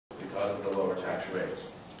because of the lower tax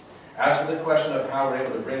rates. As for the question of how we're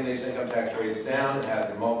able to bring these income tax rates down, it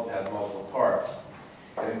has multiple parts.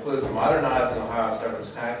 It includes modernizing Ohio's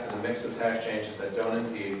severance tax and a mix of tax changes that don't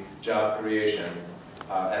impede job creation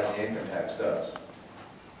as the income tax does.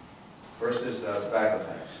 First is tobacco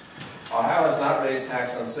tax. Ohio has not raised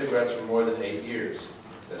tax on cigarettes for more than 8 years.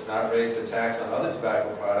 It has not raised the tax on other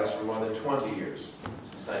tobacco products for more than 20 years,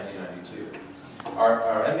 since 1992.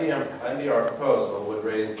 Our MBR proposal would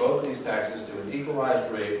raise both these taxes to an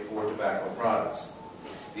equalized rate for tobacco products.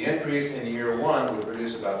 The increase in year one would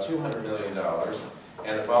produce about $200 million,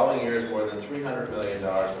 and the following years more than $300 million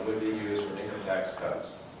that would be used for income tax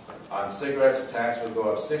cuts. On cigarettes, the tax would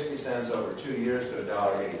go up 60 cents over 2 years to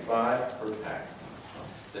 $1.85 per pack.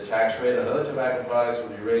 The tax rate on other tobacco products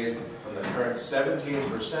would be raised from the current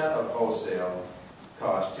 17% of wholesale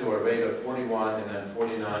cost to a rate of 41% and then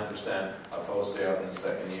 49% of wholesale in the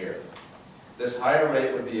second year. This higher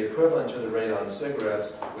rate would be equivalent to the rate on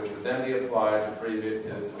cigarettes, which would then be applied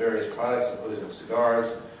to various products, including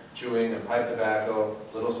cigars, chewing and pipe tobacco,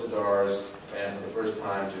 little cigars, and for the first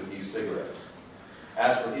time to e-cigarettes.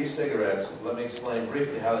 As for e-cigarettes, let me explain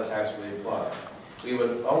briefly how the tax would be applied. We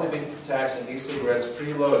would only be taxing e-cigarettes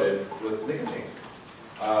preloaded with nicotine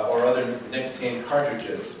or other nicotine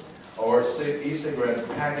cartridges, or e-cigarettes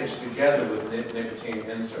packaged together with nicotine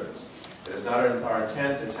inserts. It is not our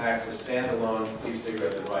intent to tax a standalone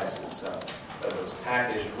e-cigarette device itself, but it's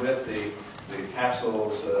packaged with the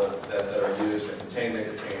capsules that are used to contain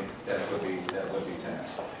nicotine that would be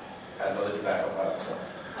taxed, as other tobacco products are.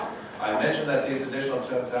 I mentioned that these additional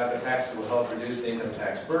tobacco taxes will help reduce the income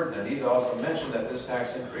tax burden. I need to also mention that this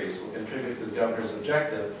tax increase will contribute to the governor's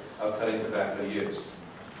objective of cutting tobacco use.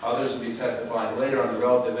 Others will be testifying later on the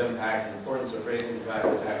relative impact and importance of raising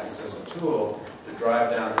tobacco taxes as a tool to drive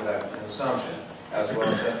down tobacco consumption, as well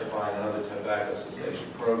as testifying on other tobacco cessation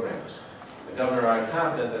programs. The governor and I are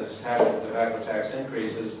confident that this tobacco tax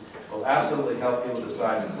increases will absolutely help people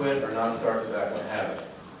decide to quit or not start tobacco habit.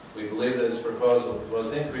 We believe that this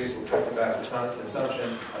proposed increase will cut tobacco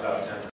consumption about 10%.